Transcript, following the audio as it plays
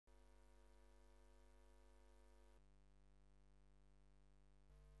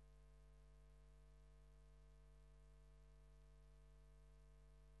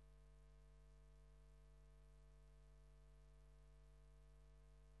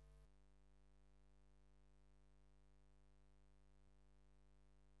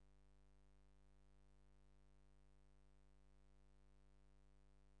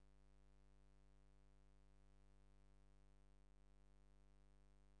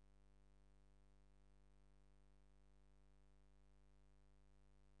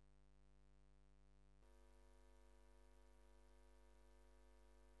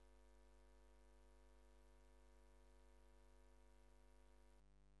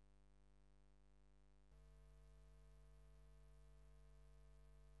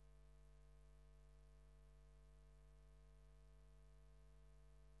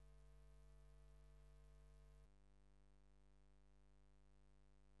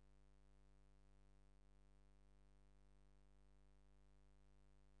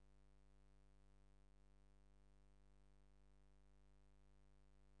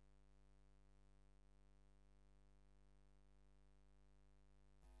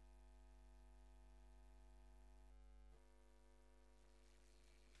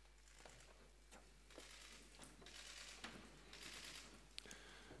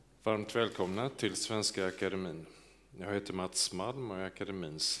Varmt välkomna till Svenska Akademin. Jag heter Mats Malm och är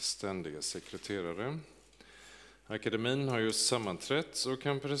akademins ständiga sekreterare. Akademin har just sammanträtt och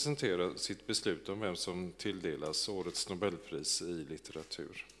kan presentera sitt beslut om vem som tilldelas årets Nobelpris i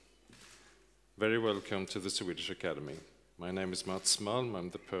litteratur. Very welcome to the Swedish Academy. My name is Mats Malm,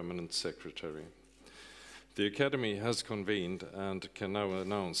 I'm the permanent secretary. The Academy has convened and can now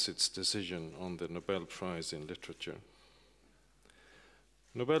announce its decision on the Nobel Prize in Literature.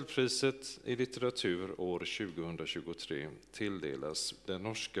 Nobelpriset i litteratur år 2023 tilldelas den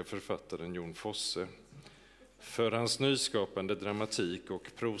norska författaren Jon Fosse för hans nyskapande dramatik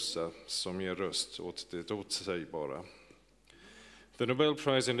och prosa som ger röst åt det otsägbara. The Nobel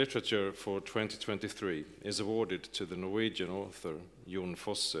Prize in Literature for 2023 is awarded to the Norwegian author Jon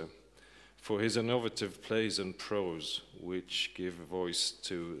Fosse for his innovative plays and prose which give voice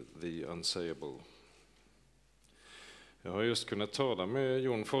to the unsayable. Jag har just kunnat tala med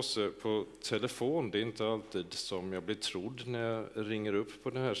Jon Fosse på telefon. Det är inte alltid som jag blir trodd när jag ringer upp på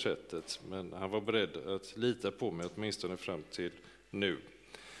det här sättet. Men han var beredd att lita på mig åtminstone fram till nu.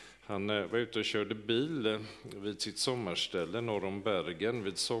 Han var ute och körde bil vid sitt sommarställe norr om Bergen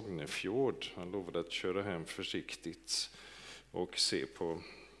vid Sognefjord. Han lovade att köra hem försiktigt och se på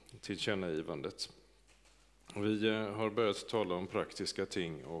tillkännagivandet. Vi har börjat tala om praktiska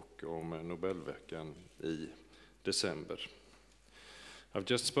ting och om Nobelveckan i December.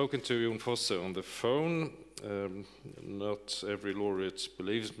 I've just spoken to Jon Fosse on the phone. Not every laureate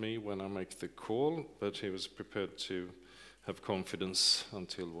believes me when I make the call, but he was prepared to have confidence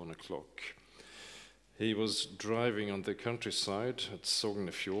until 1 o'clock. He was driving on the countryside at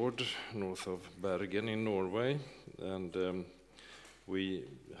Sognefjord, north of Bergen in Norway, and we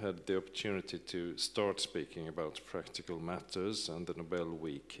had the opportunity to start speaking about practical matters and the Nobel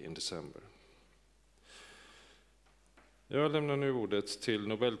Week in December. Jag lämnar nu ordet till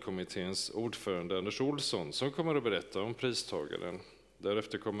Nobelkommitténs ordförande Anders Olsson som kommer att berätta om pristagaren.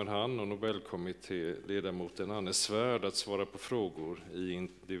 Därefter kommer han och Nobelkommittéledamoten Anne Svärd att svara på frågor i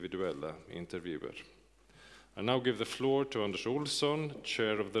individuella intervjuer. I now give the floor to Anders Olsson,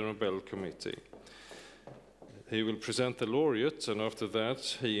 chair of the Nobel Committee. He will present the laureate, and after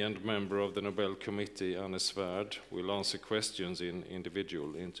that, he and member of the Nobel Committee, Anne Svärd, will answer questions in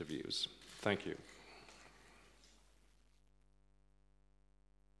individual interviews. Thank you.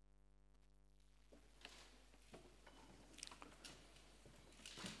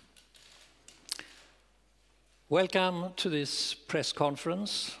 Welcome to this press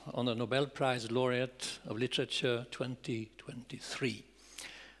conference on the Nobel Prize Laureate of Literature 2023.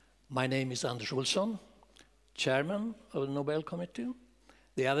 My name is Anders Olsson, chairman of the Nobel Committee.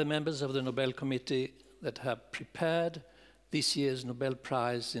 The other members of the Nobel Committee that have prepared this year's Nobel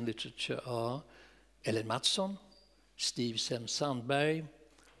Prize in Literature are Ellen Mattsson, Steve Sem-Sandberg,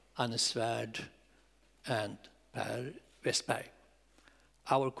 Anne Svärd, and Per Westberg.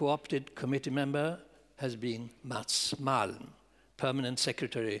 Our co-opted committee member has been Mats Malm, permanent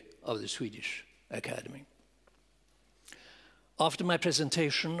secretary of the Swedish Academy. After my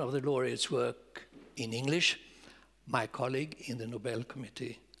presentation of the laureate's work in English, my colleague in the Nobel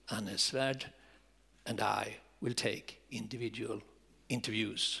Committee, Anne Svärd, and I will take individual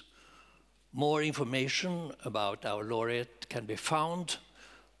interviews. More information about our laureate can be found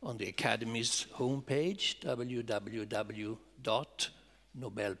on the Academy's homepage,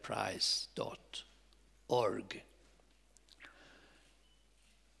 www.nobelprize.org.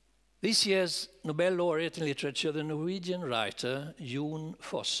 This year's Nobel laureate in literature, the Norwegian writer Jon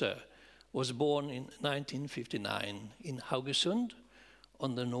Fosse, was born in 1959 in Haugesund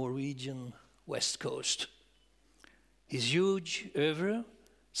on the Norwegian west coast. His huge oeuvre,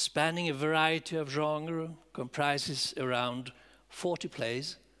 spanning a variety of genres, comprises around 40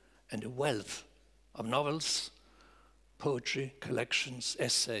 plays and a wealth of novels, poetry, collections,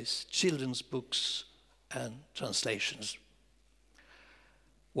 essays, children's books, and translations.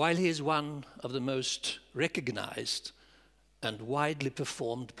 While he is one of the most recognized and widely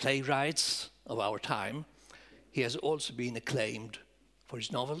performed playwrights of our time, he has also been acclaimed for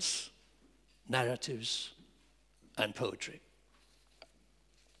his novels, narratives, and poetry.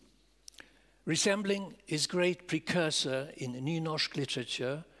 Resembling his great precursor in nynorsk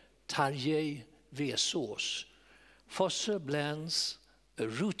literature, Tarjei Vesaas, Fosse blends a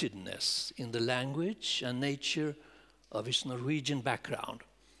rootedness in the language and nature of his Norwegian background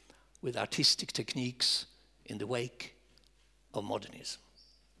with artistic techniques in the wake of modernism.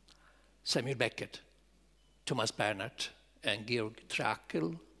 Samuel Beckett, Thomas Bernhardt, and Georg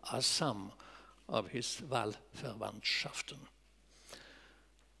Trakl are some of his Wahlverwandtschaften.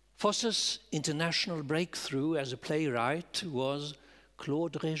 Fosse's international breakthrough as a playwright was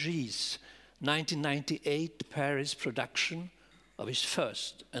Claude Régis' 1998 Paris production of his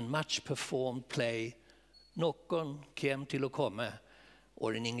first and much performed play, Någon kem till att komma,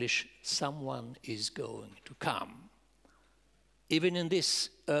 or in English, Someone is going to come. Even in this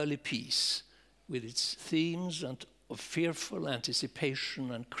early piece, with its themes of fearful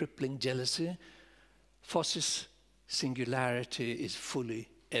anticipation and crippling jealousy, Fosse's singularity is fully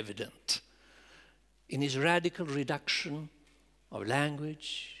evident. In his radical reduction of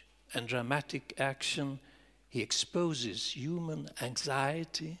language and dramatic action, he exposes human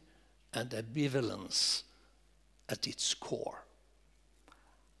anxiety and ambivalence at its core.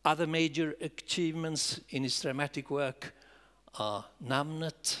 Other major achievements in his dramatic work are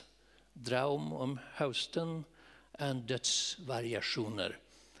Namnet, Draum om hösten, and Dödsvariationer.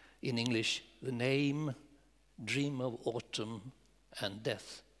 In English, The Name, Dream of Autumn, and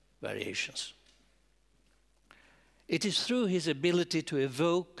Death Variations. It is through his ability to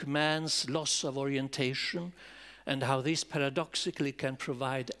evoke man's loss of orientation and how this paradoxically can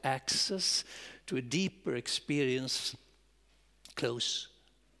provide access to a deeper experience close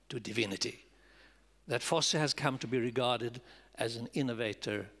to divinity that Fosse has come to be regarded as an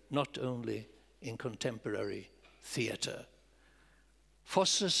innovator not only in contemporary theatre.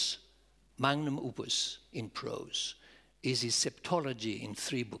 Fosse's magnum opus in prose is his septology in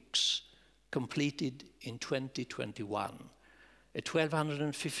 3 books, completed in 2021, a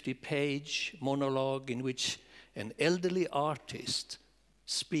 1,250-page monologue in which an elderly artist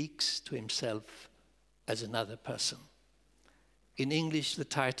speaks to himself as another person. In English, the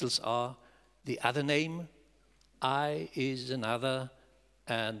titles are The Other Name, I is Another,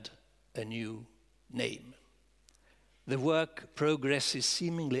 and A New Name. The work progresses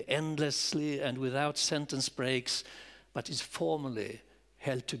seemingly endlessly and without sentence breaks, but is formally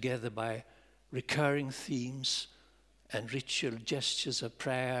held together by recurring themes and ritual gestures of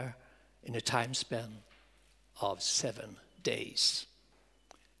prayer in a time span of 7 days.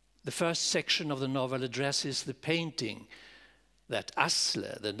 The first section of the novel addresses the painting that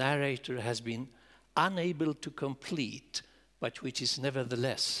Asle, the narrator, has been unable to complete, but which is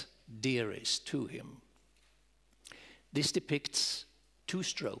nevertheless dearest to him. This depicts 2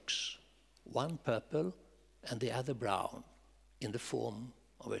 strokes, one purple and the other brown, in the form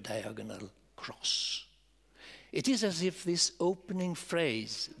of a diagonal cross. It is as if this opening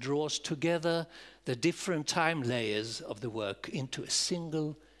phrase draws together the different time layers of the work into a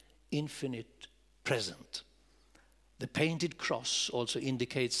single infinite present. The painted cross also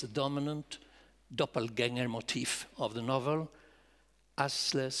indicates the dominant doppelganger motif of the novel,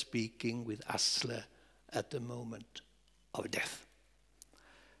 Asle speaking with Asle at the moment of death.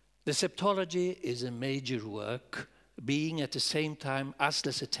 The septology is a major work, being at the same time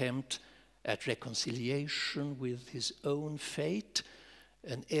Asle's attempt at reconciliation with his own fate,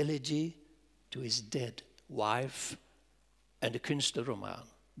 an elegy to his dead wife, and a Künstlerroman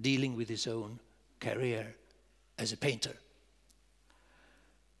dealing with his own career as a painter.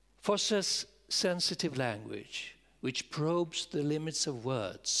 Fosse's sensitive language, which probes the limits of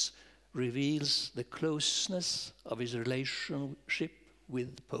words, reveals the closeness of his relationship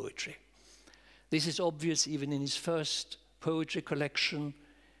with poetry. This is obvious even in his first poetry collection,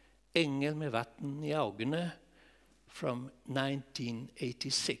 Engel med vatten I ögonen, from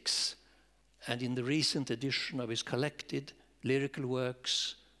 1986, and in the recent edition of his collected lyrical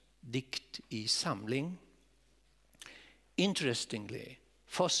works, Dikt I samling. Interestingly,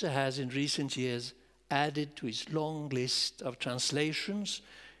 Fosse has in recent years added to his long list of translations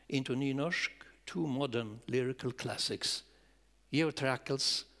into nynorsk 2 modern lyrical classics, Georg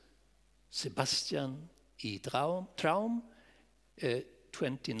Trakls Sebastian I Traum,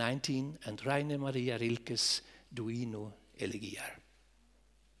 2019, and Rainer Maria Rilke's Duino Elegier.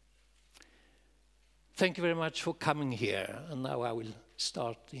 Thank you very much for coming here, and now I will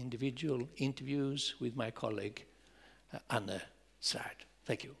start the individual interviews with my colleague, Anne Svärd.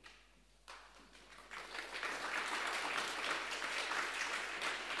 Thank you.